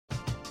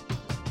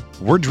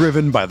We're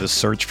driven by the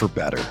search for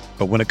better.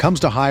 But when it comes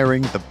to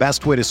hiring, the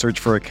best way to search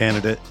for a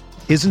candidate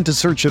isn't to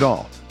search at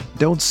all.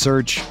 Don't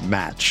search,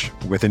 match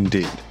with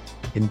Indeed.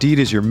 Indeed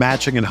is your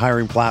matching and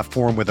hiring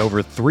platform with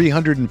over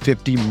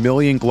 350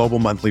 million global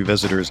monthly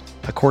visitors,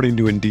 according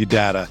to Indeed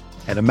data,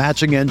 and a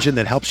matching engine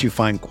that helps you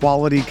find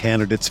quality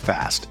candidates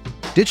fast.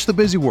 Ditch the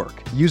busy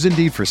work. Use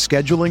Indeed for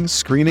scheduling,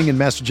 screening, and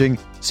messaging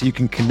so you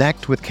can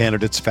connect with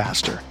candidates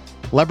faster.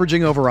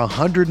 Leveraging over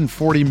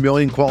 140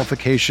 million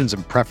qualifications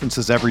and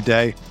preferences every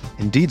day,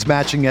 Indeed's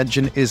matching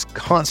engine is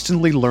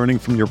constantly learning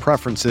from your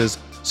preferences,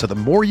 so the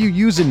more you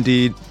use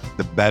Indeed,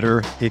 the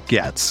better it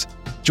gets.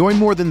 Join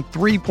more than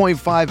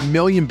 3.5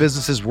 million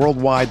businesses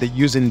worldwide that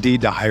use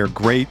Indeed to hire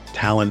great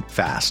talent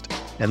fast.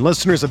 And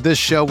listeners of this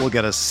show will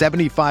get a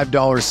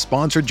 $75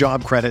 sponsored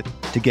job credit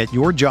to get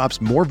your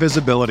jobs more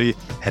visibility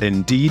at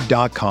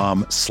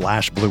Indeed.com/Blue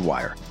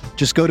Wire.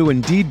 Just go to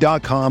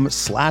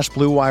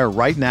Indeed.com/Blue Wire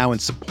right now and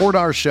support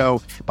our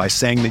show by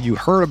saying that you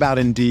heard about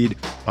Indeed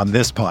on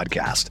this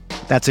podcast.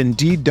 That's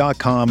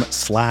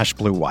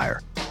Indeed.com/Blue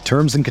Wire.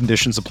 Terms and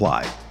conditions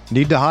apply.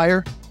 Need to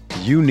hire?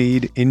 You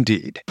need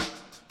Indeed.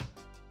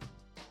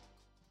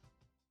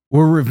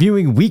 We're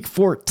reviewing Week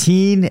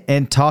 14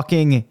 and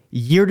talking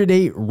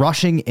year-to-date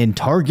rushing and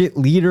target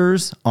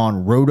leaders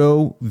on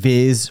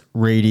RotoViz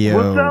Radio.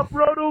 What's up,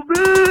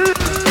 RotoViz?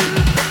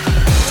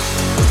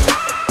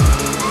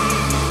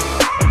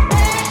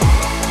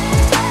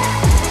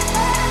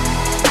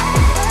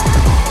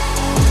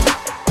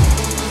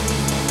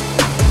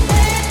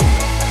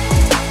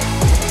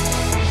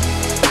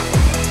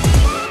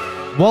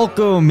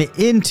 Welcome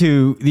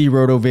into the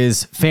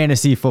RotoViz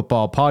Fantasy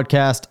Football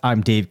Podcast.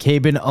 I'm Dave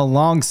Cabin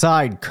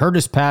alongside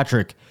Curtis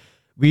Patrick.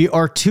 We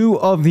are two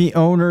of the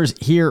owners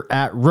here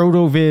at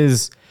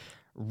RotoViz,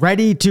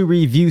 ready to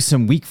review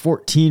some Week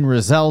 14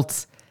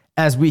 results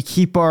as we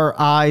keep our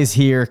eyes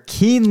here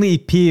keenly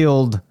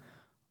peeled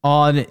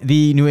on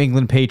the New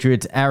England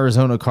Patriots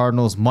Arizona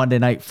Cardinals Monday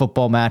Night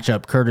Football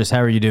matchup. Curtis, how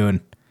are you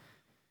doing?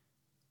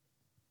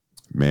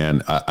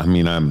 Man, I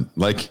mean, I'm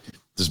like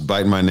just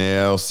biting my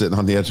nail, sitting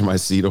on the edge of my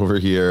seat over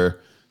here.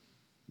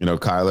 You know,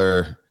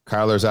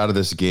 Kyler's out of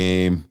this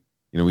game.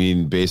 You know, we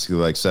need basically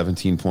like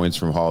 17 points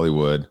from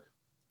Hollywood,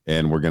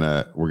 and we're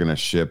gonna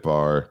ship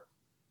our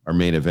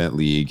main event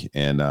league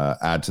and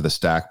add to the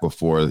stack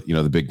before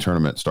the big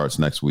tournament starts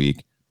next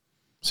week.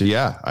 So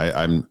yeah,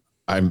 I'm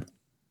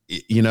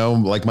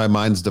like my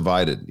mind's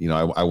divided.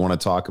 I want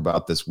to talk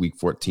about this Week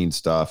 14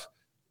 stuff,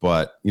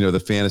 but the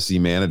fantasy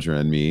manager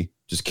in me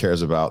just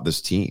cares about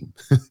this team.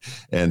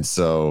 And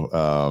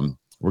so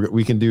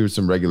we can do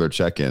some regular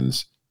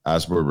check-ins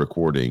as we're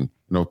recording.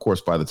 Of course,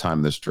 by the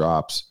time this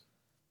drops,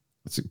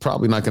 it's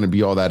probably not going to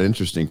be all that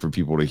interesting for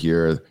people to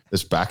hear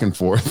this back and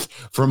forth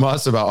from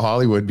us about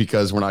Hollywood,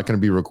 because we're not going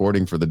to be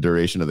recording for the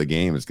duration of the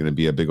game. It's going to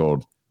be a big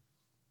old,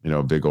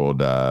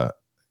 I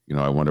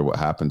wonder what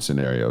happened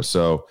scenario.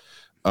 So,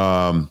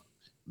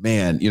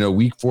 man,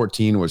 Week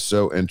 14 was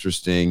so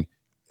interesting.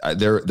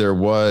 There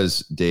was,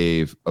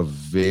 Dave, a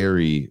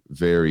very,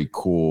 very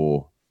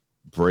cool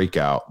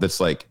breakout that's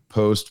like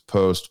post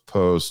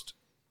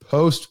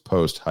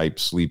hype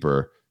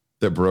sleeper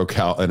that broke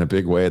out in a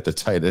big way at the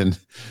tight end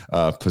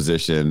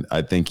position.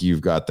 I think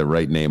you've got the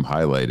right name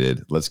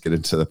highlighted. Let's get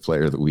into the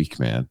player of the week,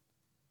 man.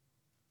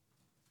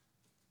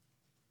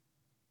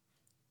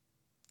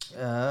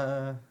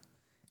 As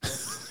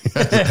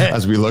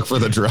we look for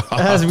the drop.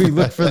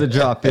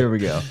 Here we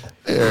go.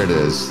 There it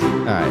is. All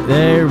right,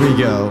 there we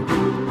go.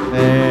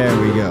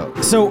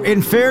 So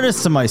in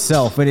fairness to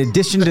myself, in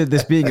addition to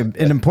this being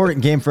an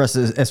important game for us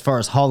as far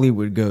as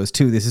Hollywood goes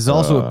too, this is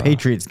also a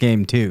Patriots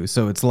game too.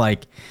 So it's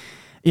like,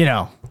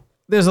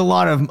 there's a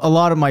lot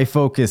of my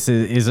focus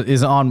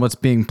is on what's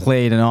being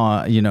played and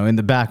on, in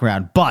the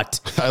background. But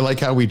I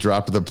like how we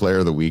dropped the player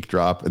of the week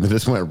drop and then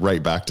just went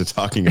right back to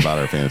talking about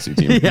our fantasy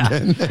team. Yeah.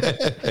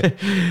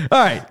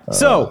 All right.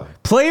 So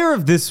player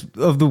of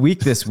the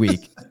week this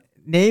week,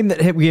 name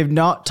that we have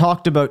not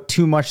talked about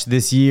too much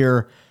this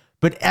year,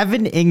 but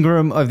Evan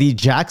Ingram of the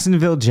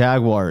Jacksonville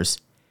Jaguars.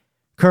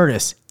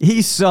 Curtis,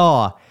 he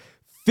saw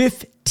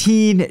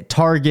 15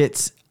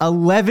 targets,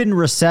 11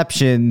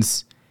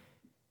 receptions.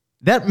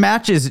 That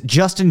matches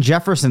Justin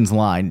Jefferson's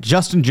line.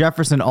 Justin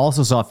Jefferson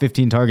also saw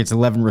 15 targets,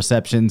 11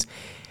 receptions,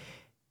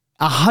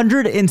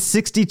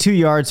 162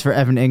 yards for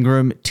Evan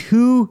Ingram,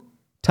 2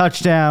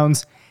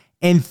 touchdowns,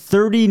 and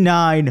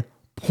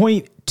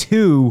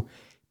 39.2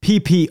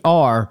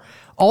 PPR.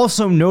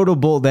 Also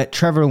notable that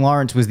Trevor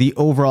Lawrence was the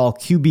overall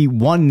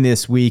QB1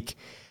 this week.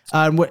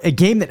 A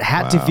game that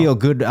had to feel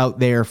good out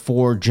there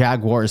for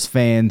Jaguars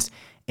fans.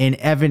 And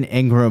Evan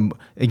Ingram,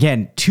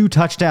 again, 2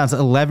 touchdowns,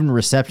 11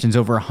 receptions,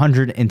 over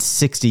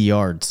 160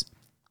 yards.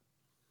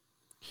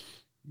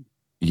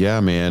 Yeah,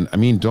 man. I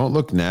mean, don't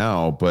look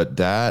now, but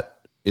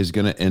that is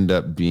going to end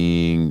up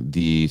being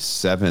the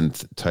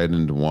 7th tight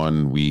end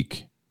 1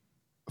 week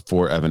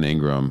for Evan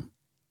Ingram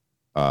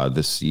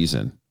this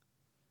season.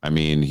 I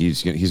mean,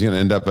 he's going to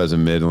end up as a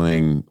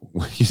middling.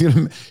 He's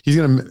going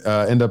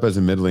to end up as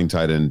a middling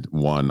tight end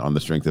 1 on the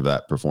strength of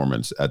that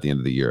performance at the end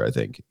of the year. I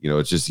think,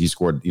 it's just, he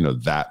scored,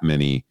 that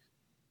many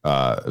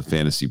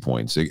fantasy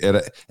points.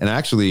 And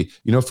actually,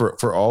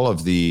 for all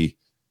of the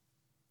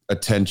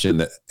attention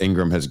that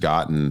Ingram has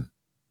gotten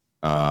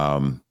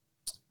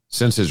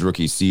since his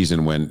rookie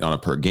season, when on a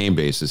per game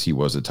basis, he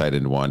was a tight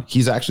end 1,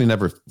 he's actually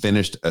never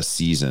finished a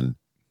season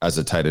as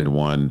a tight end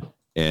 1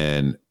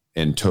 in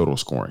total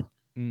scoring.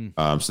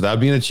 So that would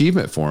be an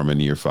achievement for him in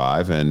year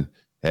 5. And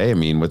hey, I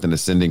mean, with an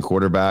ascending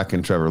quarterback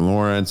and Trevor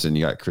Lawrence, and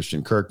you got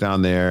Christian Kirk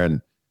down there,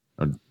 and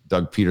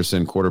Doug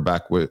Peterson,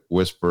 quarterback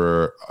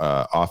whisperer,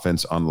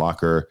 offense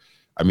unlocker.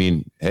 I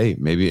mean, hey,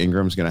 maybe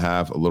Ingram's going to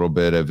have a little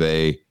bit of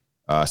a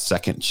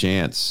second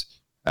chance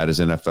at his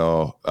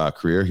NFL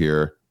career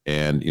here,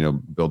 and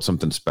build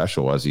something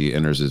special as he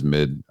enters his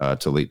mid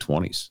to late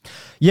 20s.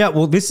 Yeah,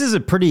 well, this is a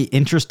pretty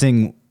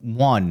interesting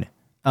one.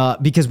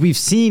 Because we've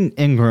seen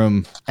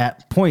Ingram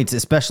at points,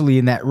 especially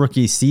in that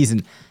rookie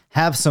season,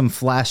 have some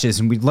flashes,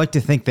 and we'd like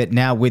to think that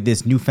now with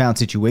this newfound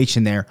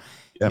situation there,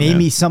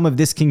 maybe some of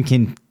this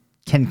can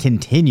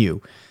continue.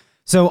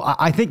 So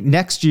I think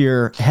next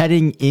year,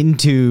 heading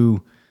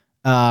into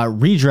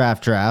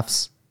redraft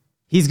drafts,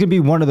 he's going to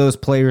be one of those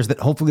players that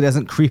hopefully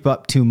doesn't creep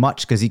up too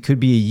much, because he could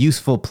be a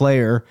useful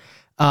player.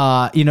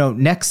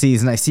 Next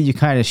season. I see you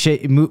kind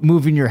of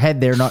moving your head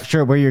there, not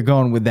sure where you're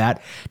going with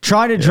that.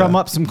 Trying to drum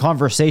up some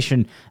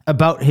conversation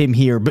about him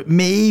here, but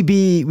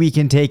maybe we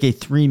can take a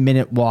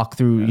 3-minute walk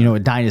through, a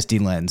dynasty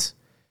lens.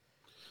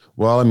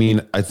 Well, I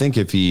mean, I think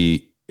if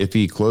he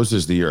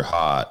closes the year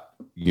hot,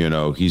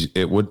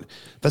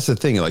 that's the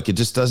thing. Like, it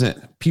just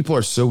doesn't, people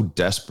are so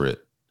desperate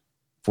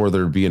for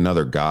there to be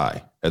another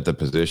guy at the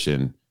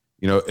position.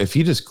 If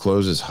he just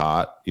closes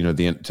hot,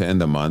 to end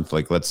the month,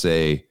 like let's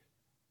say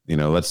he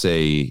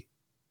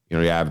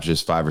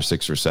averages 5 or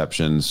 6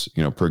 receptions,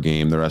 per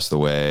game the rest of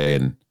the way,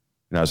 and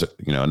has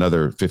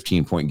another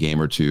 15-point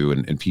game or 2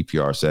 in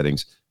PPR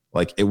settings.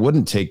 Like, it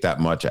wouldn't take that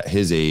much at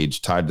his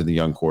age, tied to the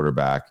young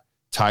quarterback,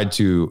 tied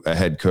to a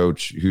head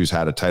coach who's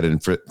had a tight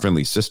end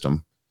friendly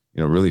system,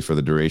 really for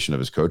the duration of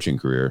his coaching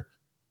career.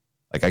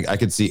 Like, I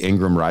could see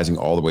Ingram rising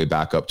all the way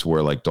back up to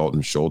where like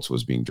Dalton Schultz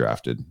was being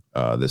drafted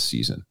this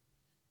season.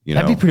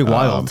 That'd be pretty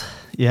wild.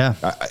 Yeah.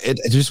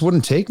 It just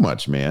wouldn't take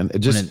much, man. It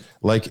just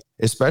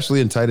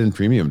especially in tight end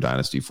premium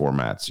dynasty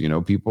formats,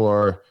 people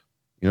are,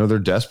 they're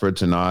desperate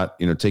to not,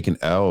 take an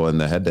L in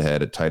the head to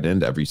head at tight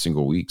end every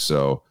single week.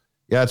 So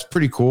yeah, it's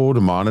pretty cool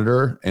to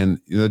monitor.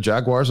 And the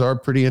Jaguars are a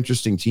pretty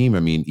interesting team. I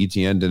mean,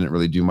 ETN didn't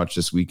really do much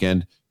this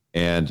weekend,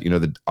 and,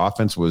 the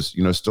offense was,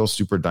 still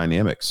super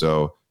dynamic.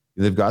 So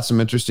they've got some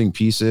interesting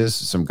pieces,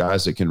 some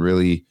guys that can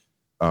really,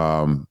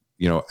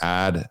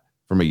 add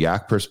from a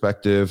yak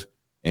perspective.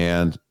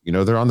 And,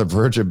 they're on the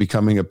verge of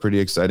becoming a pretty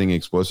exciting,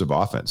 explosive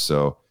offense.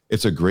 So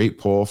it's a great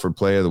pull for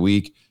play of the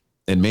week.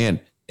 And man,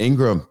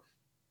 Ingram,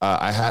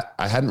 I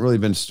hadn't really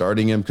been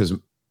starting him because,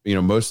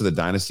 most of the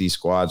dynasty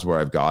squads where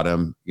I've got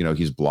him,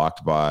 he's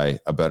blocked by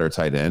a better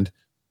tight end.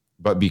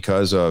 But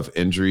because of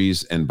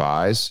injuries and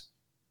buys,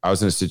 I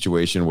was in a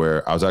situation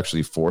where I was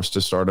actually forced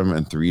to start him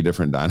in 3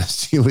 different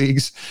dynasty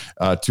leagues,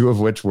 2 of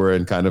which were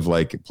in kind of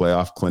like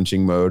playoff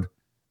clinching mode.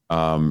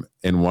 And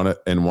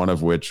one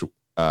of which,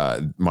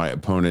 my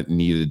opponent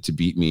needed to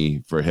beat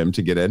me for him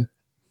to get in.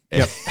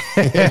 Yep.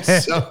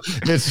 So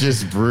it's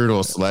just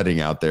brutal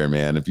sledding out there,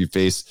 man. If you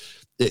face,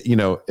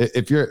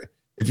 if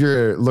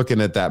you're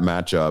looking at that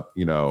matchup,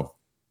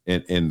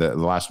 in the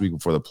last week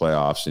before the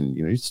playoffs, and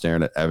you're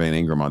staring at Evan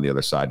Ingram on the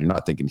other side, you're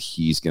not thinking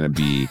he's going to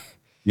be,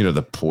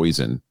 the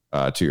poison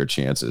to your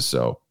chances.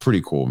 So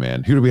pretty cool,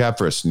 man. Who do we have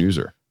for a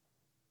snoozer?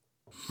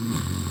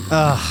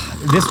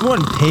 This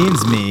one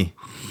pains me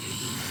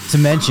to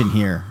mention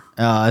here.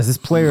 As this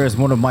player is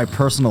one of my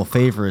personal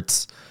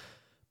favorites,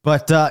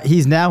 but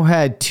he's now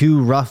had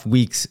 2 rough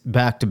weeks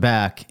back to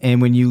back.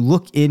 And when you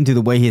look into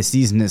the way his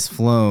season has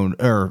flowed,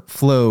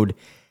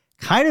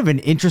 kind of an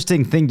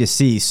interesting thing to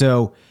see.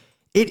 So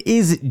it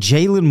is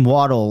Jaylen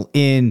Waddle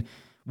in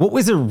what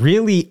was a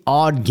really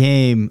odd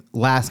game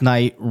last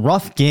night.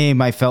 Rough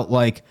game, I felt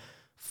like,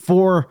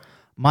 for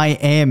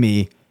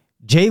Miami.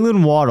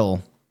 Jaylen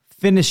Waddle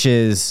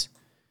finishes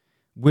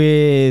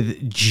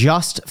with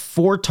just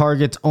 4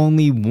 targets,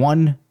 only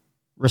 1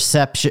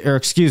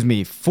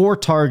 reception, 4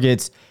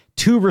 targets,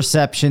 2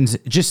 receptions,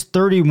 just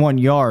 31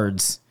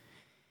 yards,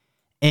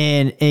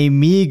 and a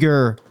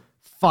meager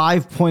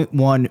 5.1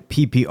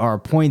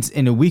 PPR points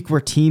in a week where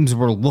teams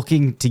were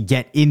looking to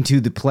get into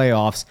the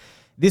playoffs.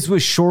 This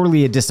was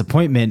surely a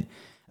disappointment.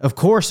 Of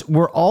course,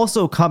 we're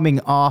also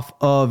coming off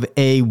of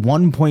a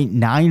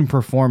 1.9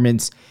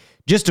 performance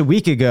just a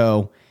week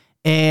ago.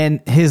 And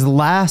his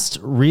last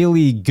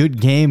really good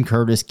game,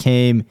 Curtis,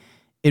 came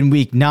in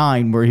week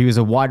 9, where he was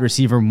a wide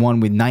receiver 1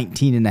 with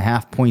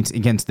 19.5 points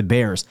against the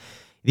Bears.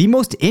 The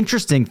most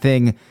interesting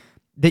thing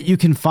that you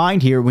can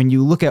find here when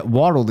you look at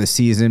Waddle this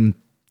season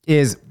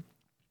is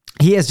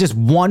he has just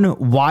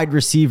 1 wide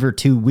receiver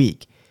 2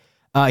 week.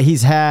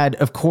 He's had,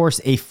 of course,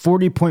 a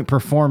 40-point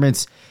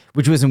performance,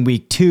 which was in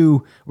week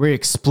 2, where he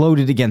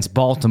exploded against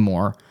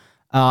Baltimore.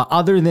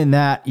 Other than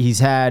that, he's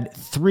had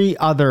 3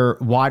 other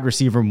wide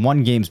receiver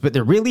 1 games, but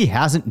there really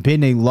hasn't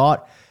been a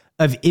lot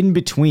of in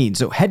between.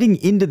 So heading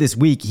into this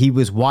week, he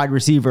was wide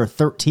receiver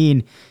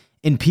 13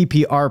 in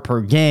PPR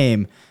per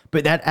game,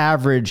 but that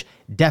average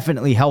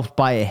definitely helped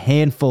by a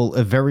handful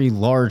of very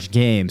large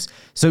games.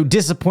 So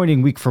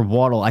disappointing week for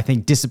Waddle. I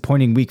think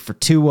disappointing week for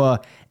Tua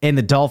and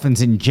the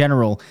Dolphins in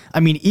general. I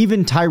mean,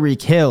 even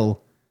Tyreek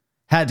Hill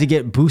had to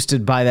get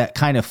boosted by that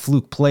kind of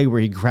fluke play where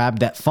he grabbed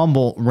that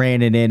fumble,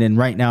 ran it in, and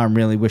right now I'm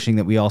really wishing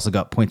that we also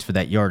got points for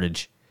that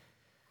yardage.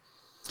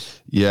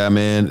 Yeah,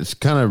 man, it's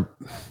kind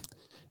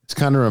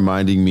of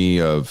reminding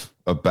me of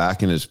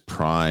back in his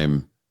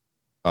prime,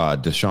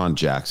 Deshaun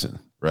Jackson,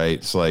 right?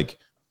 It's like,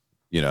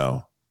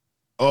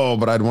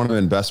 but I'd want him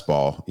in best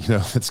ball.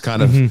 It's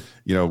kind of,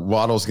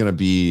 Waddle's going to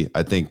be,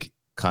 I think,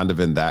 kind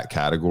of in that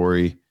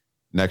category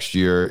next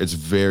year. It's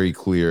very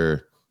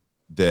clear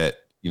that,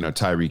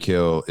 Tyreek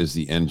Hill is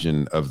the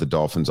engine of the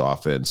Dolphins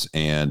offense.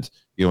 And,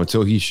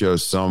 until he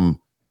shows some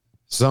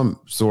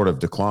sort of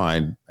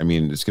decline, I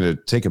mean, it's going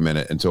to take a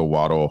minute until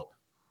Waddle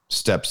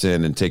steps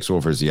in and takes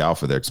over as the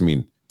alpha there. 'Cause, I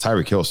mean,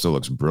 Tyreek Hill still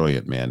looks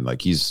brilliant, man.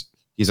 Like he's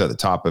at the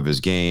top of his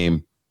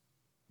game.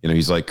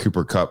 He's like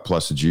Cooper Kupp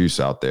plus the juice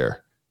out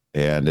there.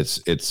 And it's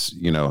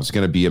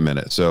going to be a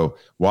minute. So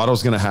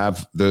Waddle's going to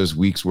have those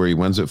weeks where he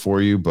wins it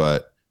for you.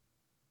 But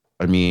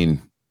I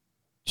mean,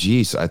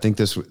 geez, I think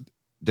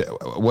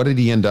what did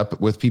he end up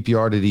with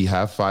PPR? Did he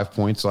have 5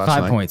 points last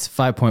night? 5 points,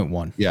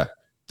 5.1. Yeah.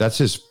 That's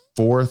his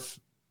 4th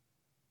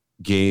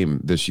game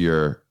this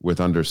year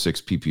with under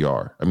 6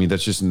 PPR. I mean,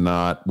 that's just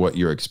not what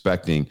you're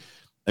expecting.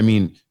 I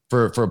mean,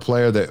 for a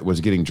player that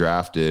was getting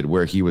drafted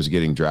where he was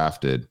getting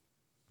drafted,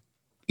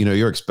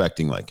 you're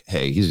expecting like,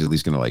 hey, he's at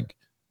least going to like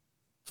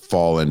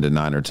fall into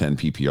 9 or 10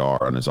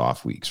 PPR on his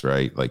off weeks,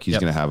 right? Like he's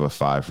going to have a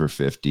 5 for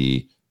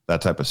 50,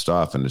 that type of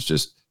stuff. And it's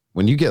just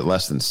when you get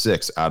less than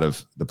 6 out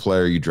of the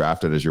player you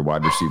drafted as your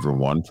wide receiver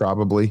 1,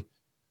 probably,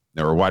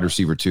 or wide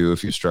receiver 2,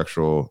 if you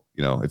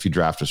if you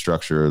draft a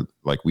structure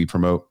like we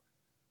promote,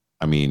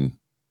 I mean,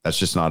 that's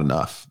just not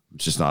enough.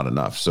 It's just not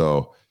enough.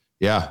 So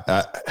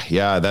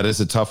that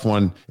is a tough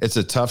one. It's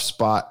a tough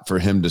spot for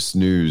him to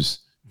snooze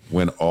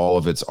when all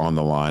of it's on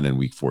the line in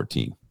week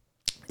 14.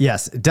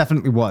 Yes, it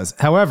definitely was.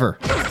 However,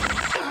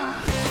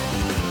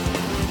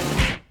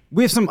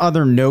 we have some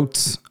other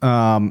notes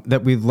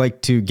that we'd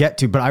like to get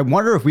to, but I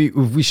wonder if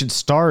we should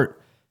start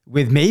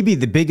with maybe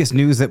the biggest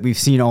news that we've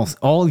seen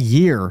all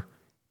year.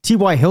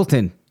 T.Y.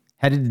 Hilton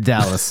headed to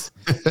Dallas.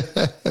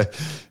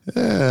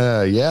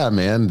 Yeah,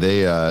 man.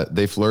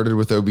 They flirted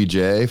with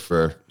OBJ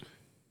for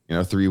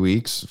 3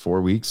 weeks,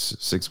 4 weeks,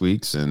 6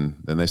 weeks, and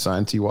then they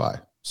signed T.Y.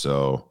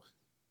 So,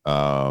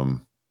 I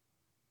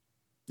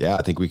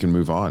think we can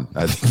move on.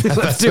 I think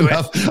Let's do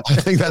enough. I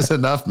think that's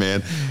enough,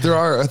 man. There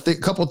are a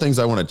couple things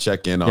I want to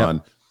check in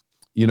on.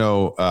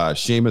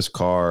 Seamus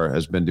Carr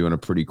has been doing a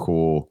pretty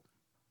cool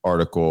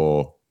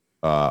article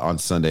on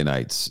Sunday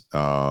nights.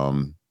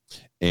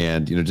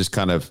 And, just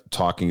kind of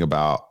talking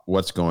about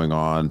what's going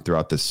on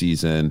throughout the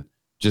season,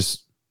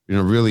 just,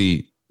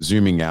 really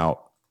zooming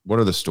out. What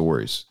are the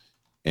stories?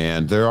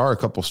 And there are a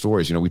couple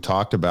stories. We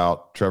talked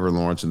about Trevor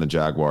Lawrence and the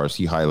Jaguars.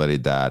 He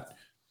highlighted that.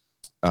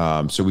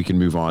 So we can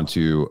move on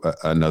to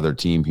another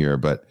team here.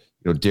 But,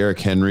 Derrick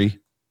Henry,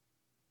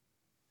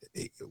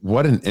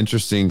 what an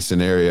interesting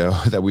scenario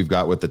that we've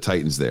got with the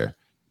Titans there.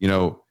 He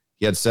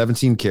had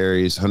 17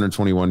 carries,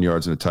 121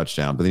 yards and a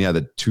touchdown, but then he had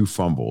the 2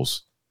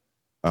 fumbles.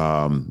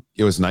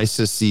 It was nice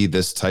to see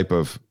this type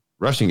of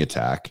rushing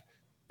attack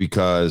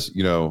because,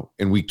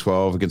 in week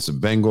 12 against the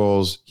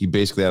Bengals, he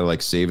basically had to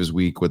like save his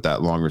week with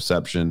that long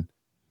reception.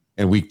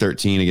 And week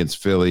 13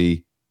 against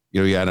Philly,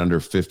 he had under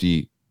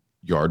 50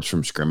 yards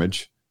from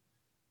scrimmage.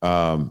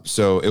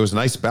 So it was a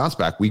nice bounce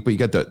back week, but you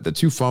got the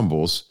 2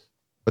 fumbles,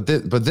 but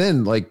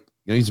then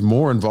he's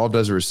more involved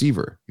as a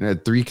receiver.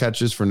 Had 3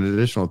 catches for an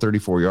additional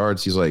 34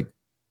 yards. He's like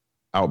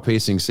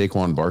outpacing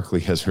Saquon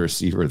Barkley as a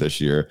receiver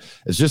this year.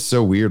 It's just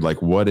so weird.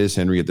 Like, what is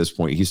Henry at this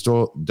point? He's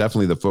still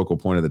definitely the focal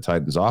point of the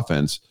Titans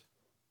offense,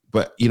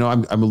 but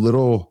I'm a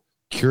little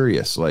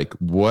curious, like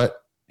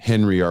what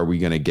Henry are we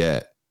going to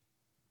get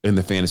in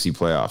the fantasy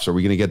playoffs? Are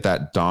we going to get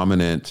that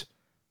dominant,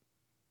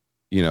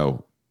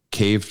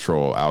 cave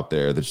troll out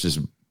there that's just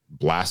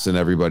blasting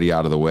everybody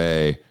out of the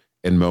way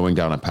and mowing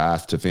down a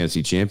path to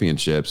fantasy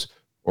championships?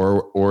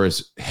 Or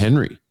is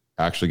Henry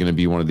actually going to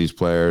be one of these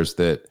players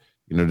that,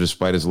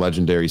 despite his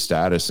legendary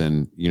status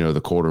and,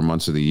 the colder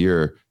months of the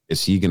year,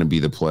 is he going to be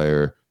the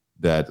player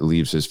that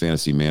leaves his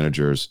fantasy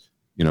managers,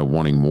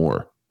 wanting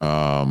more?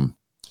 I'm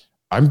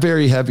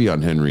very heavy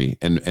on Henry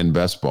and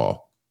best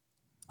ball.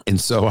 And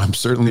so I'm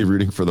certainly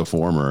rooting for the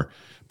former.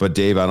 But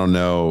Dave, I don't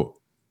know,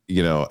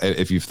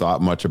 if you've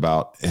thought much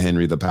about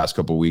Henry the past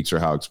couple of weeks or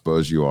how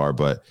exposed you are,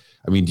 but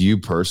I mean, do you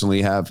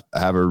personally have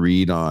a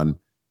read on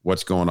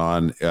what's going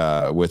on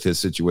with his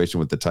situation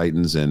with the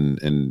Titans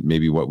and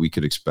maybe what we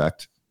could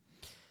expect?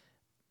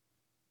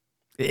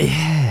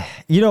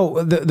 You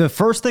know, the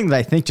first thing that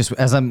I think, just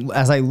as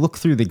I look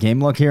through the game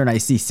log here and I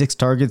see 6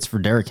 targets for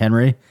Derrick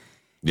Henry,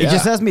 it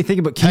just has me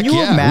thinking about, can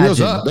you imagine,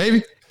 wheels up,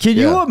 baby. Can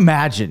you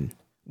imagine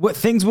what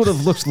things would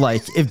have looked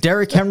like if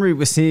Derrick Henry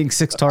was seeing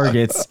 6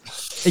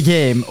 targets a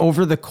game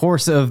over the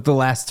course of the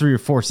last 3 or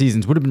 4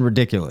 seasons? Would have been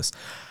ridiculous.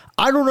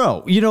 I don't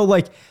know. You know,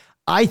 like,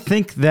 I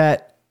think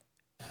that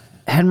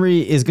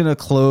Henry is going to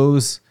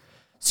close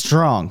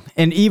strong.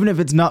 And even if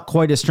it's not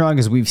quite as strong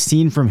as we've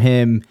seen from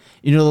him,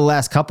 you know, the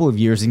last couple of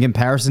years in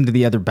comparison to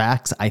the other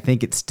backs, I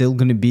think it's still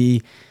going to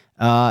be,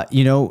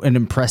 you know, an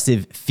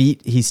impressive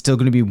feat. He's still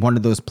going to be one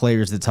of those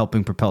players that's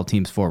helping propel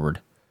teams forward.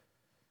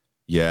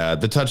 Yeah,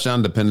 the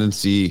touchdown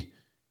dependency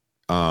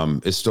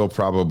is still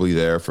probably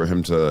there for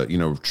him to, you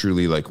know,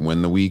 truly like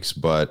win the weeks.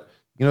 But,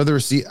 you know,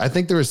 I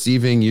think the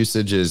receiving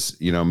usage is,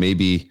 you know,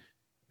 maybe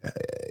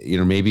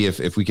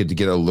if we could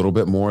get a little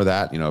bit more of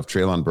that, you know, if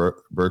Treylon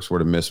Burks were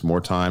to miss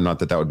more time, not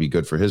that that would be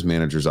good for his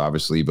managers,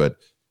 obviously, but,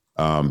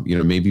 you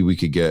know, maybe we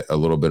could get a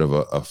little bit of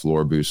a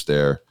floor boost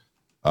there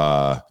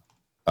for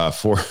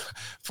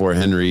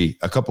Henry.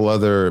 A couple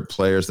other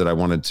players that I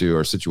wanted to,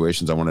 or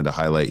situations I wanted to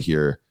highlight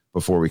here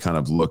before we kind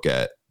of look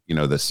at, you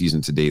know, the season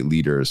to date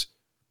leaders.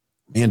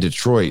 Man,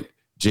 Detroit,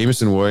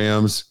 Jameson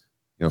Williams,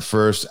 you know,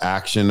 first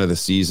action of the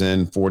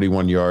season,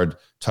 41-yard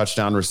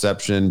touchdown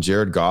reception.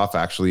 Jared Goff,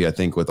 actually, I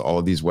think with all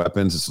of these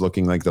weapons, it's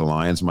looking like the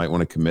Lions might want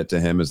to commit to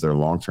him as their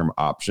long-term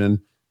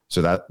option.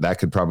 So that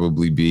could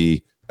probably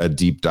be a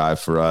deep dive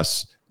for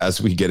us as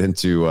we get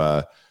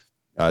into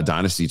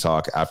dynasty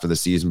talk after the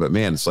season. But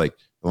man, it's like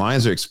the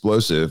Lions are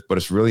explosive, but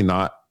it's really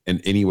not in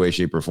any way,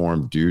 shape, or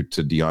form due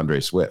to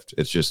DeAndre Swift.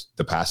 It's just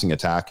the passing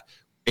attack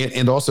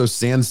and also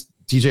sans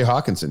TJ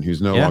Hawkinson,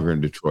 who's no longer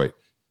in Detroit.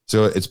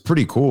 So it's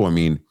pretty cool. I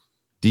mean,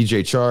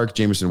 DJ Chark,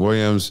 Jameson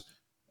Williams,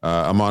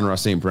 Amon-Ra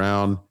St.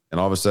 Brown, and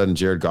all of a sudden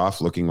Jared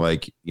Goff looking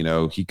like, you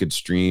know, he could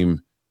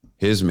stream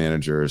his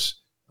managers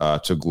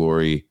to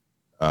glory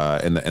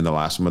in the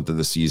last month of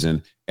the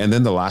season. And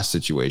then the last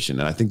situation,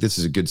 and I think this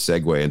is a good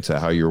segue into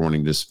how you're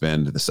wanting to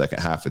spend the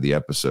second half of the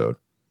episode.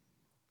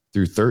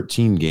 Through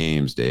 13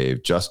 games,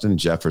 Dave, Justin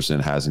Jefferson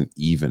has an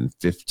even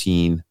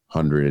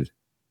 1,500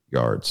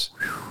 yards.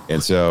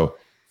 And so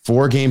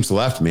 4 games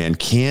left, man.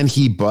 Can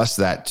he bust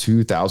that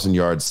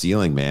 2,000-yard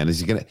ceiling, man?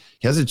 He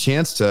has a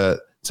chance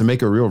to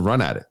make a real run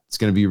at it. It's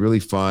going to be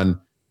really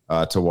fun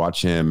to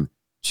watch him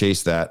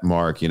chase that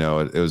mark. You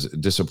know, it was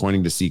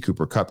disappointing to see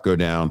Cooper Kupp go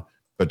down,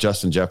 but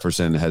Justin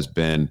Jefferson has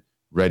been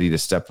ready to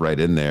step right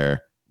in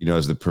there, you know,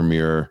 as the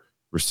premier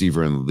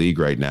receiver in the league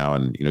right now.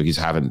 And, you know, he's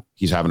having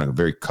a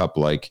very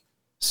Kupp-like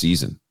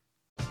season.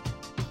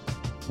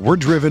 We're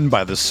driven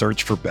by the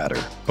search for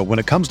better. But when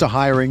it comes to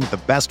hiring, the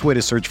best way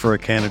to search for a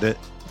candidate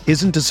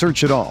isn't to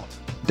search at all.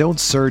 Don't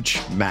search,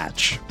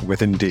 match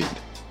with Indeed.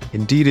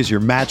 Indeed is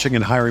your matching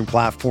and hiring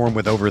platform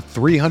with over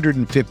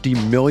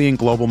 350 million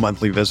global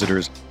monthly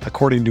visitors,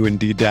 according to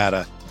Indeed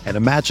data, and a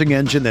matching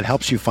engine that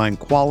helps you find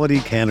quality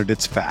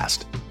candidates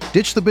fast.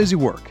 Ditch the busy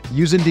work.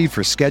 Use Indeed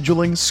for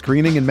scheduling,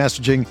 screening, and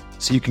messaging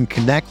so you can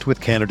connect with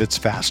candidates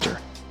faster.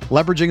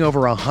 Leveraging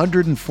over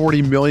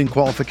 140 million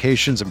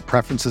qualifications and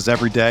preferences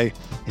every day,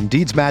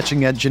 Indeed's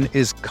matching engine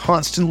is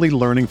constantly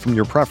learning from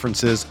your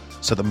preferences,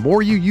 so the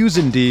more you use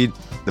Indeed,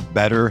 the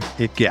better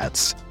it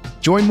gets.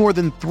 Join more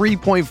than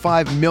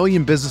 3.5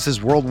 million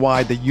businesses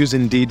worldwide that use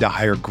Indeed to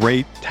hire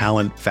great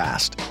talent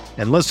fast.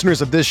 And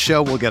listeners of this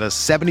show will get a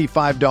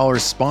 $75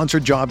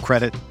 sponsored job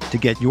credit to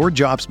get your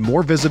jobs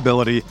more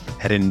visibility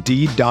at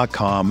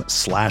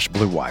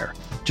Indeed.com/Blue Wire.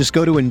 Just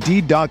go to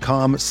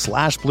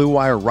Indeed.com/Blue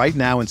Wire right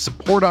now and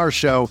support our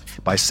show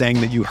by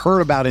saying that you heard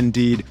about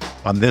Indeed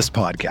on this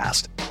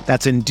podcast.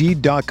 That's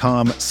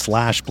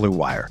Indeed.com/Blue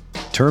Wire.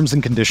 Terms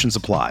and conditions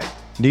apply.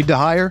 Need to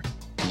hire?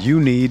 You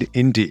need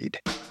Indeed.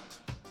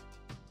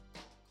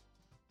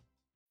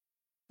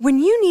 When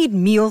you need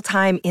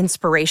mealtime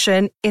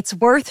inspiration, it's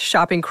worth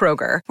shopping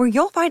Kroger, where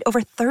you'll find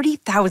over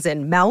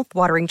 30,000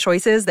 mouth-watering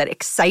choices that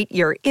excite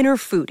your inner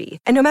foodie.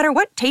 And no matter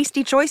what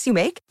tasty choice you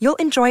make, you'll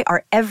enjoy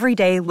our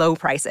everyday low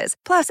prices,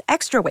 plus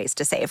extra ways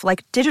to save,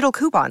 like digital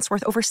coupons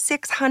worth over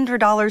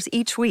 $600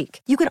 each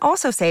week. You can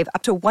also save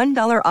up to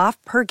 $1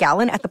 off per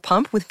gallon at the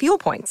pump with fuel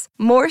points.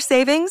 More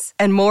savings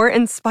and more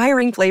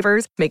inspiring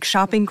flavors make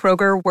shopping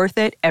Kroger worth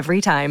it every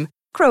time.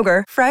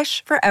 Kroger,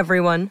 fresh for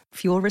everyone.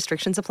 Fuel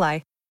restrictions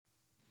apply.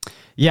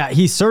 Yeah,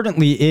 he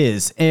certainly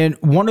is. And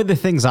one of the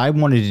things I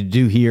wanted to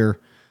do here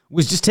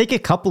was just take a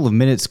couple of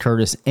minutes,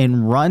 Curtis,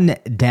 and run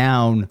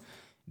down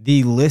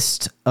the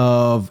list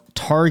of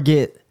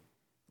target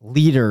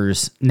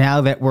leaders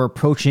now that we're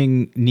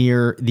approaching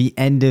near the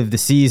end of the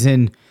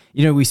season.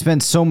 You know, we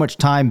spend so much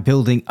time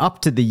building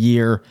up to the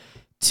year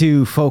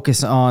to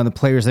focus on the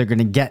players that are going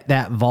to get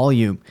that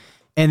volume.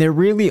 And there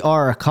really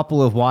are a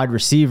couple of wide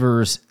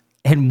receivers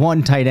and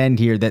one tight end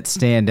here that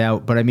stand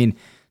out. But I mean,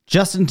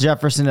 Justin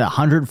Jefferson at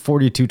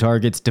 142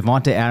 targets,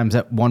 Devontae Adams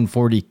at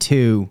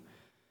 142,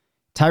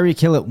 Tyreek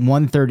Hill at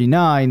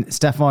 139,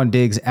 Stephon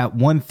Diggs at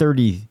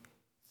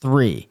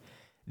 133.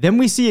 Then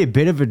we see a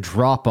bit of a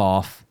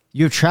drop-off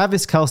You have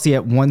Travis Kelce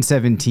at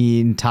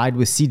 117, tied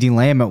with CeeDee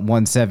Lamb at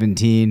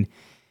 117.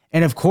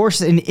 And of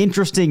course, an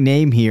interesting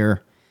name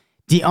here,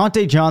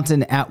 Deontay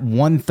Johnson at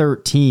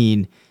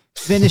 113,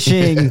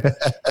 finishing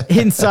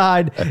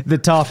inside the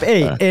top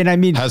 8. And I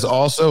mean, has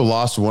also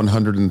lost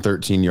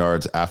 113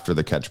 yards after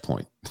the catch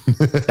point.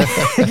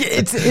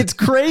 it's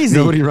crazy.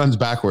 Nobody runs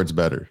backwards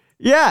better.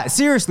 Yeah,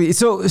 seriously.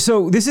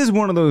 So this is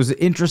one of those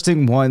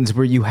interesting ones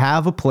where you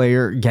have a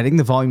player getting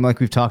the volume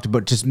like we've talked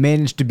about, just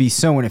managed to be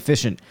so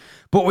inefficient.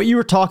 But what you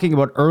were talking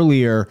about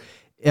earlier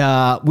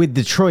with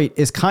Detroit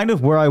is kind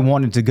of where I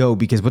wanted to go,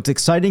 because what's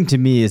exciting to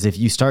me is if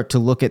you start to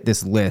look at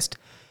this list,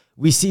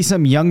 we see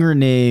some younger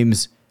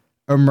names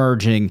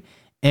emerging,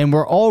 and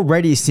we're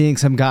already seeing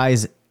some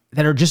guys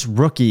that are just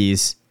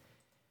rookies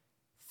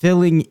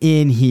filling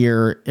in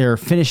here or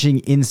finishing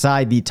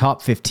inside the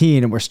top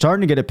 15. And we're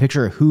starting to get a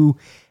picture of who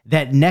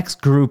that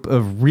next group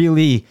of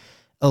really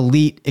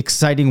elite,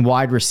 exciting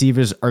wide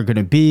receivers are going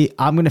to be.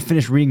 I'm going to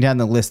finish reading down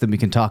the list, then we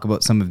can talk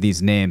about some of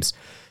these names.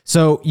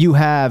 So you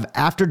have,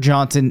 after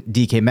Johnson,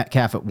 DK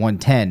Metcalf at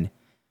 110,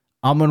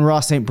 Amon-Ra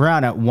St.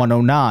 Brown at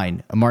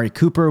 109, Amari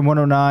Cooper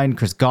 109,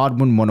 Chris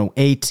Godwin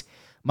 108,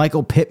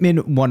 Michael Pittman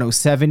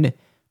 107,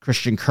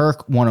 Christian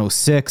Kirk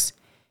 106,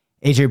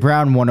 AJ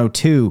Brown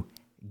 102,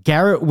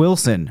 Garrett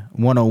Wilson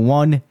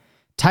 101,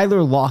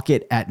 Tyler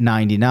Lockett at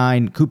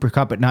 99, Cooper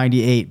Kupp at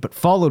 98, but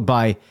followed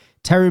by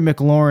Terry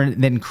McLaurin,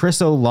 then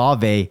Chris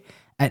Olave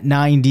at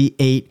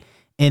 98,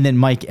 and then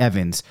Mike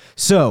Evans.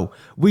 So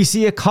we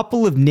see a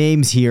couple of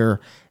names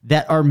here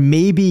that are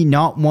maybe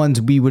not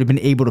ones we would have been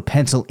able to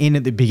pencil in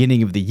at the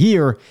beginning of the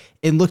year,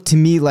 and look to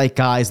me like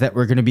guys that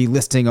we're going to be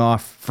listing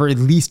off for at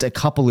least a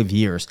couple of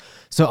years.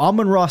 So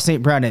Amon-Ra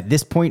St. Brown, at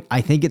this point,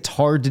 I think it's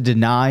hard to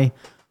deny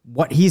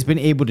what he's been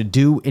able to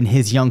do in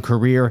his young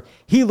career.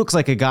 He looks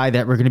like a guy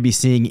that we're going to be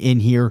seeing in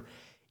here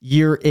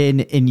year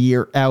in and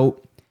year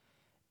out.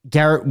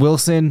 Garrett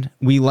Wilson,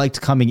 we liked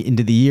coming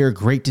into the year.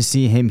 Great to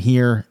see him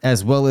here,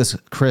 as well as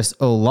Chris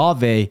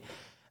Olave.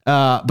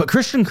 But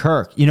Christian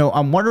Kirk,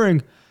 I'm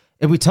wondering,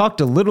 and we talked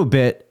a little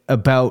bit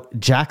about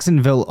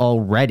Jacksonville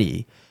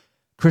already.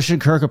 Christian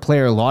Kirk, a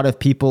player a lot of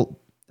people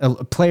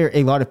have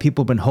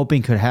been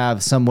hoping could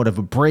have somewhat of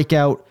a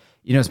breakout.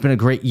 It's been a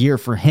great year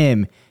for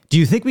him. Do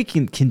you think we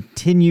can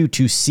continue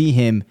to see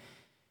him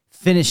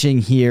finishing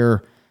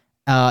here,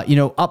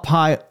 up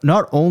high,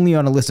 not only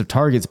on a list of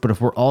targets, but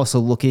if we're also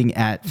looking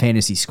at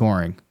fantasy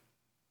scoring?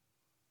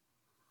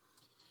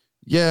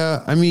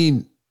 Yeah, I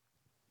mean,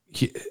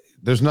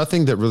 there's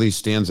nothing that really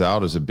stands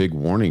out as a big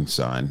warning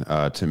sign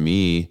to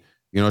me.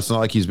 It's not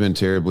like he's been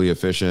terribly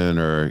efficient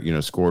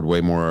or, scored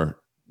way more,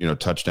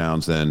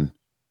 touchdowns than,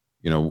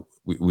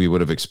 we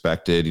would have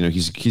expected.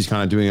 He's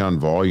kind of doing it on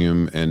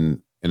volume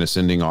and an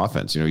ascending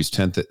offense. He's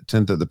 10th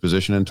at the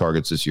position in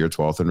targets this year,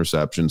 12th in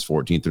receptions,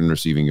 14th in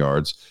receiving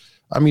yards.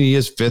 I mean, he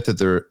is 5th at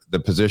the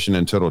position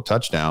in total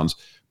touchdowns,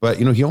 but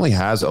he only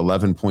has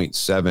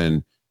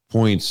 11.7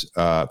 points,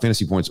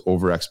 fantasy points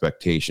over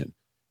expectation.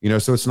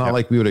 So it's not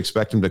like we would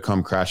expect him to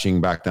come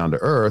crashing back down to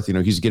earth.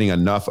 He's getting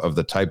enough of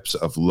the types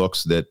of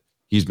looks that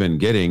he's been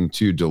getting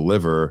to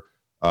deliver,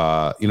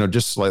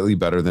 just slightly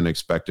better than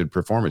expected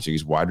performance.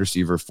 He's wide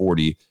receiver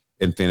 40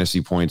 in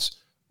fantasy points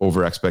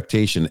over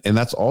expectation. And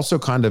that's also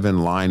kind of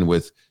in line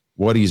with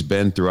what he's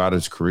been throughout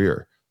his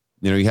career.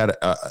 He had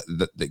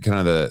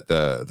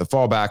the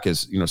fallback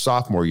is,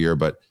 sophomore year,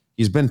 but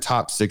he's been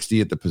top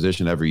 60 at the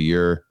position every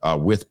year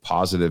with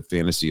positive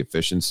fantasy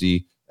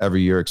efficiency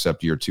every year,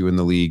 except year 2 in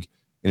the league.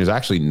 And he's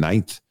actually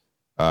 9th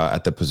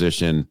at the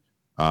position,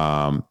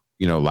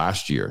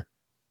 last year.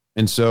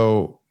 And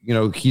so,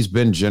 he's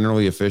been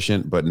generally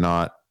efficient, but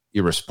not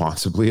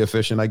irresponsibly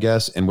efficient, I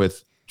guess. And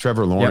with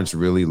Trevor Lawrence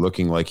really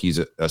looking like he's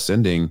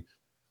ascending,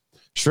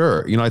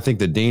 sure. I think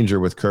the danger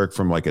with Kirk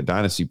from like a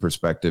dynasty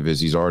perspective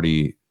is he's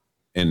already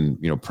in,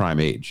 prime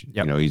age.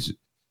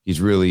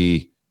 He's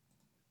really,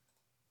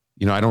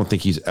 I don't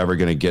think he's ever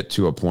going to get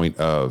to a point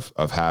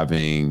of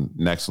having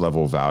next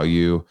level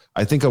value.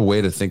 I think a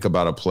way to think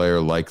about a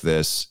player like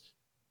this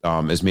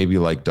is maybe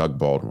like Doug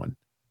Baldwin.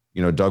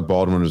 Doug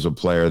Baldwin was a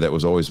player that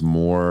was always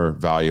more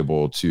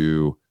valuable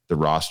to the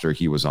roster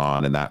he was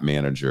on and that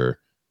manager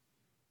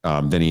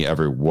than he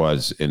ever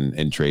was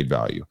in trade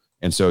value.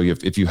 And so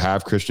if you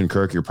have Christian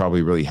Kirk, you're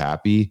probably really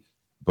happy,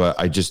 but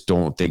I just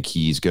don't think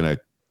he's going to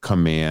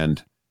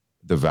command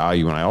the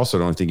value. And I also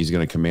don't think he's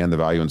going to command the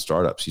value in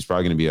startups. He's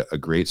probably going to be a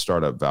great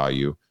startup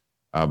value,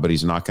 but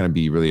he's not going to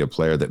be really a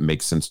player that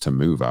makes sense to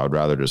move. I would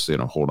rather just,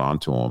 hold on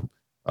to him,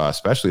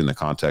 especially in the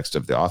context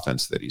of the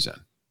offense that he's in.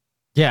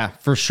 Yeah,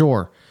 for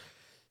sure.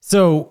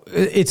 So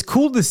it's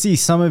cool to see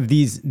some of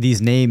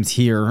these names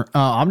here.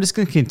 I'm just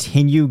going to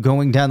continue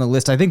going down the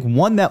list. I think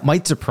one that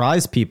might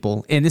surprise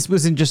people, and this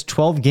was in just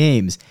 12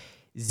 games,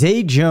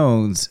 Zay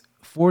Jones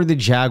for the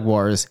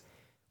Jaguars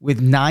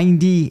with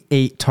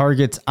 98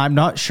 targets. I'm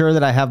not sure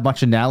that I have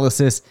much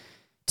analysis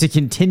to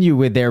continue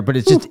with there, but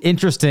it's just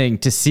interesting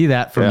to see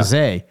that from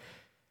Zay.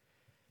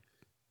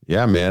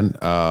 Yeah, man.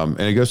 And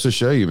it goes to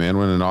show you, man,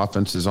 when an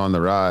offense is on the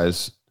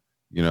rise,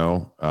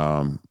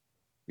 kind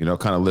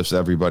of lifts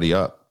everybody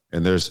up.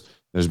 And there's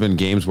There's been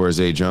games where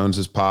Zay Jones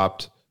has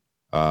popped.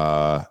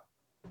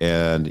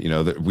 And, you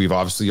know, we've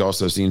obviously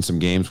also seen some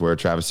games where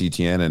Travis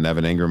Etienne and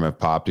Evan Ingram have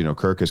popped. You know,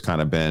 Kirk has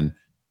kind of been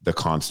the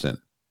constant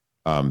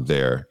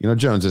there. You know,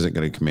 Jones isn't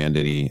going to command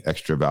any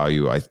extra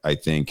value, I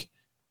think,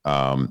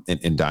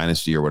 in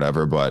Dynasty or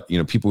whatever. But, you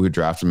know, people who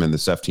draft him in the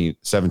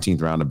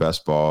 17th round of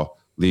best ball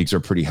leagues are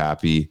pretty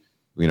happy,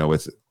 you know,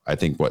 with, I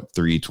think,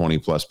 320+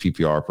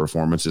 PPR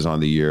performances on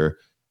the year.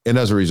 And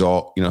as a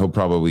result, you know, he'll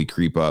probably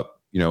creep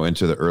up, you know,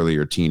 into the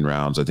earlier teen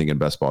rounds, I think, in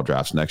best ball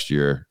drafts next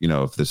year, you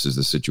know, if this is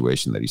the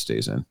situation that he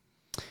stays in.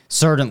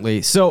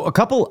 Certainly. So a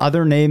couple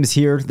other names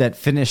here that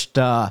finished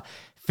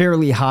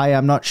fairly high.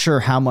 I'm not sure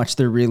how much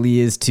there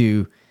really is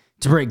to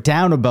break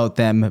down about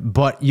them,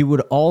 but you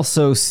would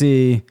also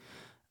see,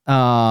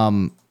 let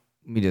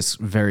me just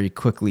very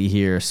quickly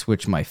here,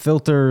 switch my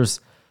filters.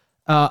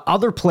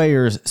 Other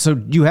players.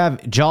 So you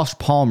have Josh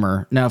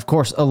Palmer. Now, of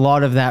course, a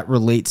lot of that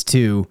relates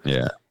to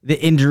the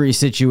injury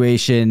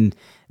situation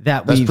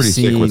that That's we've pretty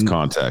seen. thick with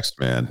context,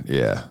 man.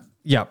 Yeah.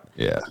 Yep.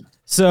 Yeah.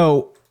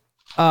 So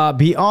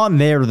beyond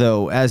there,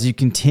 though, as you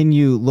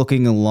continue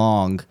looking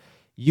along,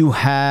 you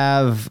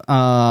have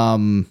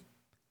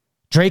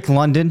Drake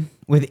London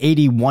with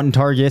 81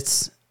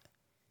 targets,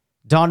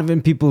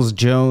 Donovan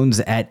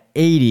Peoples-Jones at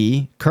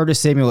 80, Curtis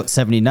Samuel at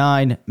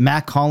 79,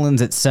 Matt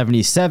Collins at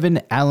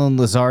 77, Alan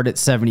Lazard at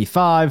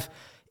 75.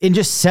 In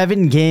just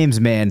 7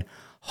 games, man,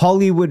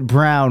 Hollywood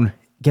Brown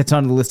gets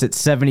on the list at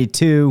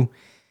 72.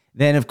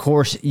 Then, of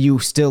course, you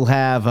still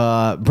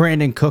have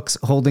Brandon Cooks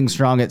holding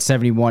strong at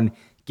 71,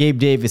 Gabe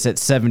Davis at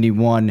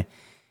 71,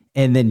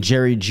 and then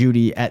Jerry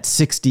Jeudy at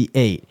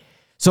 68.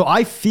 So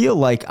I feel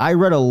like I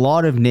read a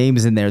lot of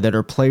names in there that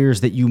are players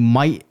that you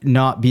might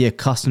not be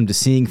accustomed to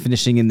seeing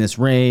finishing in this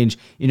range.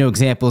 You know,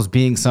 examples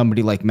being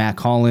somebody like Matt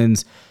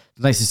Collins.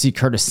 Nice to see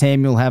Curtis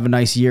Samuel have a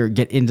nice year,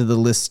 get into the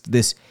list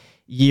this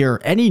year.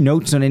 Any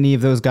notes on any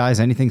of those guys?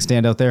 Anything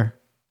stand out there?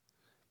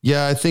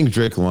 Yeah, I think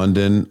Drake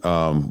London,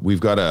 we've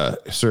got to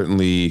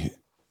certainly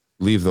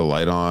leave the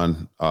light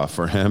on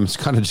for him. It's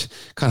kind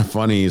of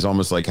funny. He's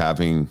almost like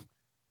having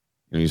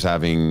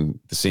the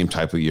same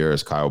type of year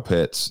as Kyle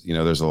Pitts. You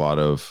know, there's a lot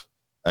of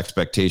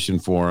expectation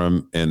for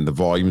him, and the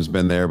volume's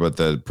been there, but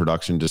the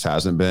production just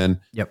hasn't been.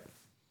 Yep.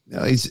 You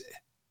know,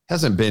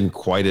 hasn't been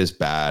quite as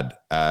bad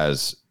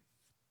as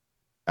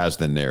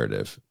the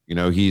narrative. You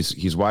know,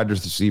 he's wide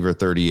receiver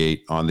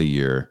 38 on the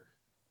year.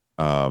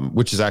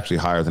 Which is actually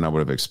higher than I would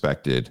have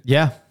expected.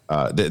 Yeah.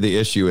 The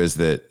issue is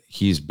that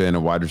he's been a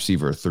wide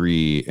receiver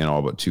 3 in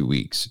all but 2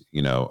 weeks,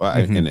 you know,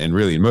 and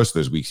really in most of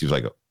those weeks, he was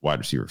like a wide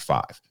receiver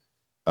 5.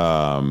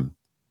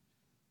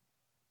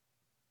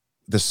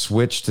 The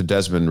switch to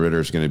Desmond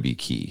Ridder is going to be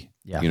key.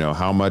 Yeah. You know,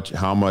 how much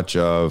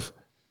of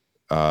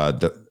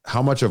what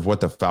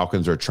the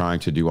Falcons are trying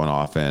to do on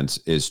offense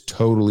is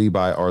totally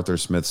by Arthur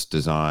Smith's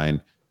design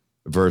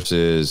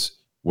versus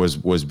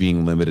was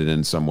being limited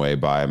in some way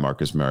by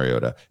Marcus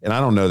Mariota. And I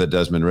don't know that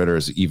Desmond Ridder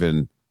is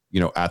even, you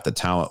know, at the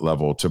talent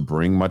level to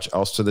bring much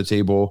else to the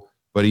table,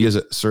 but he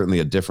is certainly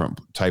a different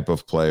type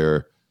of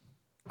player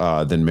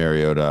than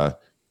Mariota.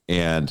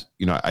 And,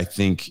 you know, I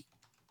think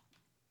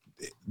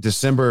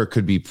December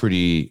could be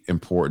pretty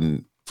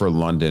important for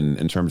London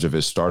in terms of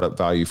his startup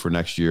value for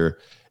next year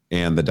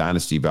and the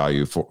dynasty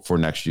value for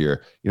next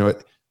year. You know,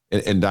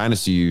 in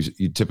dynasty,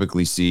 you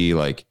typically see,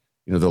 like,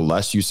 you know, the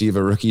less you see of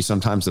a rookie,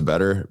 sometimes the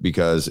better,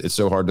 because it's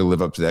so hard to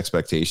live up to the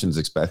expectations,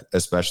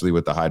 especially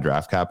with the high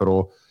draft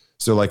capital.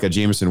 So like a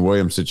Jameson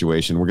Williams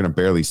situation, we're going to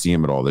barely see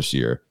him at all this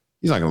year.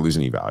 He's not going to lose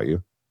any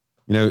value.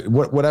 You know,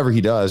 whatever he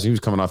does, he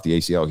was coming off the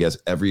ACL. He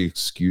has every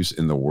excuse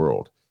in the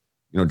world.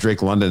 You know,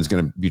 Drake London is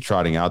going to be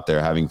trotting out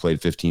there, having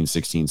played 15,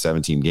 16,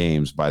 17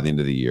 games by the end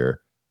of the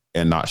year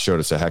and not showed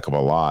us a heck of a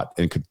lot,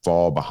 and could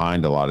fall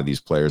behind a lot of these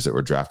players that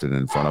were drafted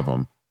in front of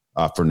him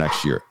for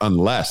next year,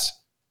 unless,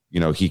 you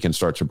know, he can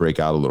start to break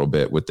out a little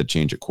bit with the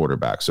change at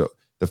quarterback. So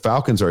the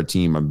Falcons are a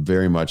team I'm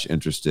very much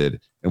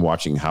interested in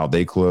watching how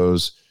they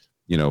close,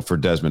 you know, for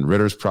Desmond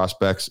Ridder's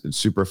prospects in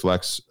super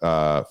flex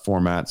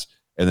formats.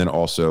 And then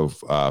also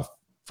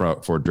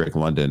for Drake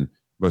London,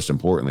 most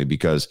importantly,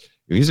 because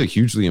he's a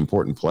hugely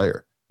important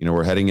player. You know,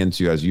 we're heading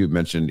into, as you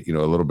mentioned, you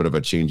know, a little bit of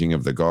a changing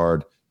of the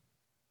guard,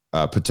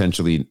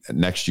 potentially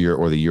next year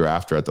or the year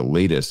after at the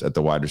latest at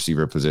the wide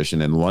receiver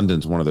position. And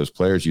London's one of those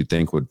players you'd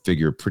think would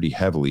figure pretty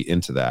heavily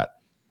into that.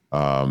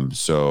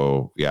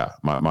 So yeah,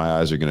 my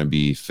eyes are going to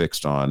be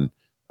fixed on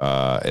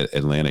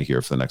Atlanta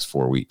here for the next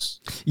 4 weeks.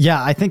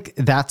 Yeah, I think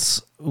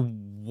that's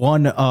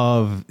one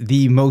of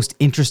the most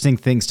interesting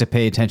things to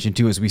pay attention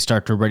to as we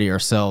start to ready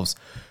ourselves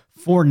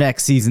for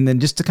next season.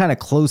 Then just to kind of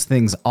close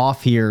things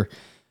off here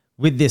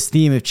with this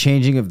theme of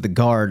changing of the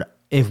guard,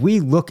 if we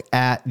look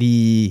at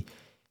the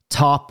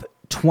top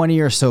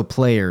 20 or so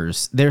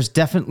players, there's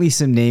definitely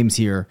some names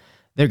here.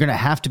 They're going to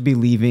have to be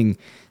leaving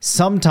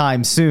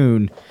sometime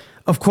soon.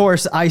 Of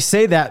course, I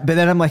say that, but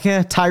then I'm like,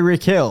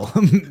 Tyreek Hill,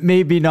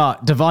 maybe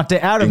not. Devontae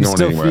Adams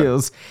still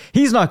feels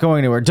he's not going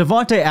anywhere.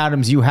 Devontae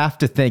Adams, you have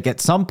to think at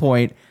some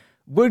point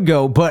would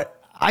go,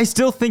 but I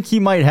still think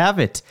he might have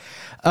it.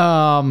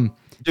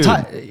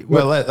 Dude,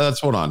 let's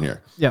hold on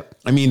here. Yep.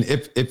 I mean,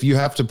 if you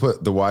have to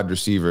put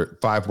the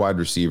 5 wide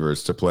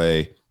receivers to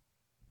play,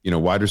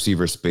 wide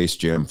receiver Space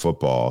Jam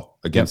football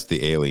against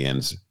the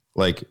aliens,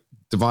 like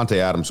Davante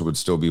Adams would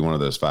still be one of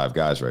those 5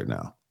 guys right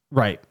now.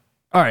 Right.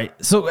 All right.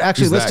 So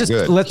actually, He's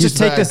let's just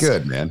take this.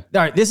 Good, man.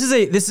 All right. This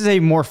is a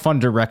more fun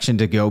direction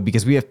to go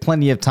because we have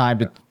plenty of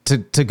time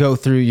to go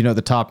through,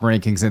 the top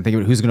rankings and think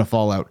about who's going to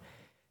fall out.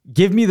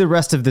 Give me the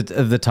rest of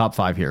the top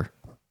 5 here.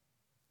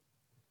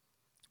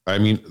 I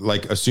mean,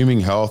 like assuming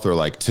health or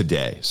like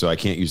today. So I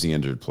can't use the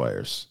injured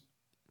players.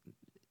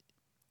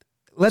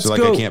 Let's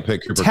go. I can't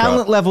pick Cooper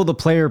talent Kupp. level the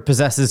player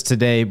possesses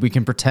today. We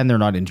can pretend they're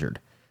not injured.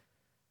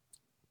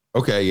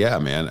 Okay. Yeah,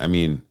 man. I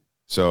mean,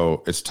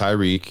 so it's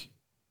Tyreek,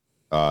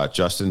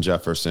 Justin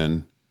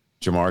Jefferson,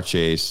 Jamar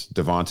Chase,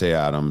 Davante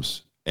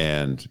Adams,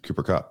 and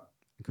Cooper Kupp.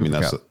 I mean,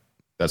 that's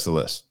the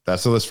list.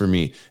 That's the list for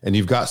me. And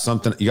you got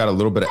a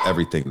little bit of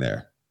everything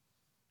there.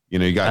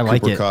 You got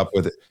Cooper Kupp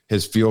with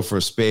his feel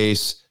for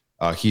space.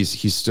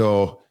 He's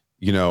still,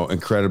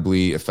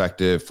 incredibly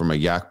effective from a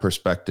yak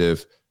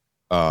perspective.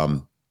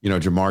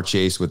 Jamar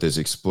Chase with his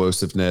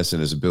explosiveness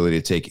and his ability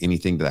to take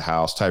anything to the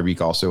house.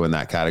 Tyreek also in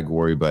that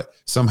category, but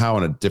somehow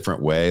in a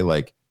different way.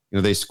 Like,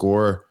 they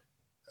score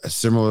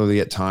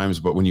similarly at times,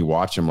 but when you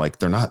watch them, like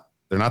they're not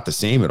the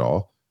same at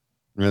all.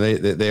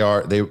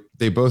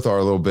 They both are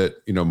a little bit,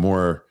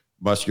 more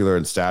muscular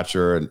in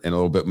stature and a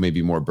little bit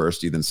maybe more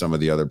bursty than some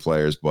of the other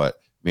players. But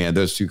man,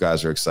 those 2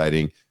 guys are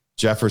exciting.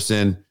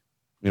 Jefferson,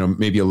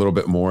 maybe a little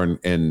bit more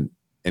in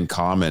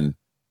common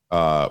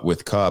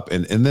with Kupp,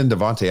 and then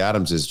Davante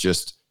Adams is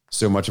just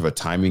so much of a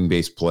timing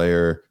based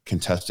player,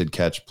 contested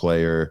catch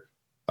player.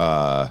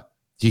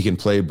 He can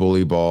play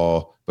bully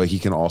ball, but he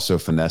can also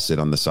finesse it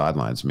on the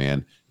sidelines,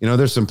 man.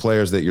 There's some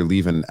players that you're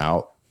leaving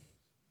out,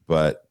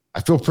 but I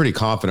feel pretty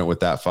confident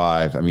with that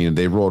 5. I mean,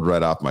 they rolled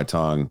right off my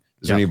tongue.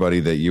 Is there anybody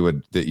that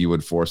you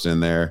would force in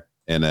there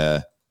in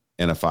a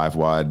 5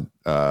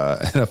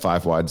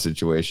 wide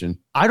situation?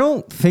 I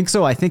don't think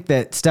so. I think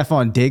that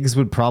Stephon Diggs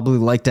would probably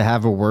like to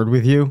have a word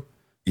with you.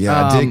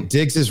 Yeah,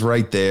 Diggs is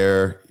right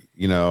there.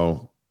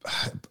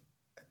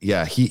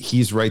 Yeah,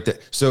 he's right there.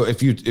 So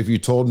if you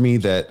told me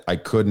that I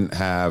couldn't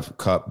have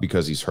Kupp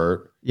because he's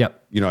hurt,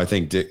 yep. I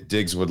think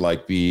Diggs would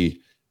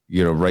be,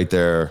 right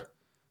there,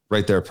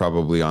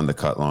 probably on the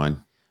cut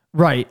line.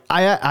 Right.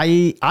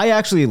 I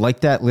actually like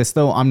that list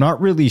though. I'm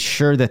not really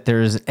sure that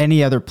there's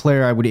any other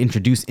player I would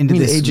introduce into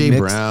this AJ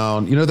mix.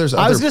 Brown. There's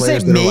other I was going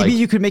to say maybe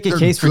you could make a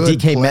case for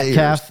DK players.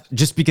 Metcalf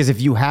just because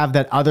if you have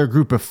that other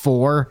group of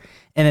 4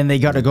 and then they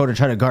got to go to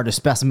try to guard a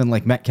specimen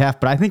like Metcalf,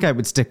 but I think I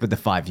would stick with the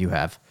 5 you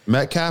have.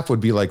 Metcalf would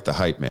be like the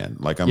hype man.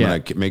 Like I'm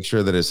going to make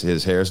sure that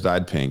his hair's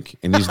dyed pink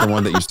and he's the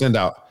one that you send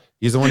out.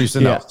 He's the one you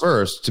send out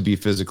first to be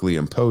physically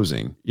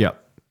imposing. Yep.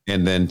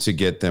 And then to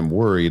get them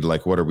worried,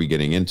 like, what are we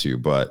getting into?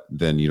 But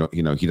then, he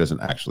doesn't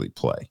actually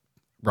play.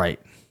 Right.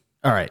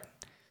 All right.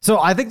 So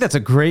I think that's a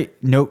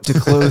great note to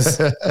close.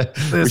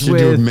 We should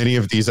do many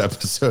of these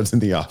episodes in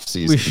the off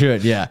season. We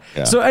should. Yeah.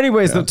 So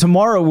anyways,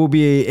 tomorrow will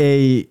be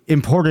a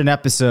important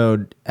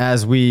episode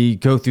as we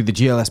go through the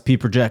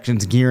GLSP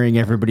projections, gearing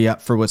everybody up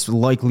for what's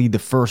likely the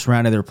first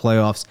round of their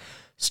playoffs,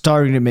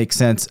 starting to make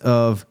sense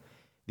of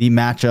the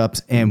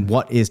matchups and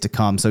what is to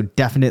come. So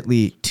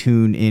definitely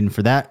tune in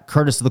for that.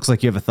 Curtis, looks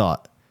like you have a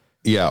thought.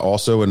 Yeah.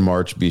 Also in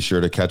March, be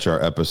sure to catch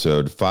our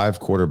episode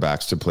 5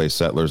 quarterbacks to play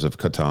Settlers of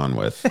Catan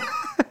with.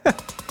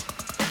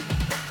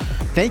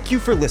 Thank you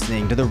for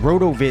listening to the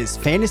RotoViz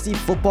Fantasy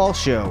Football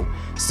Show.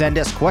 Send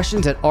us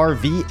questions at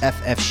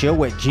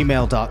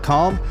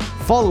rvffshow@gmail.com.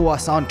 Follow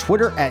us on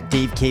Twitter at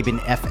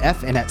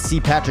DaveCabinFF and at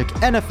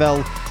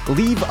CPatrickNFL.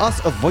 Leave us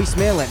a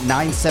voicemail at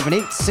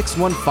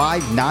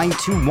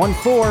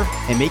 978-615-9214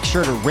 and make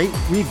sure to rate,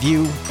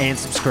 review, and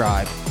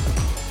subscribe.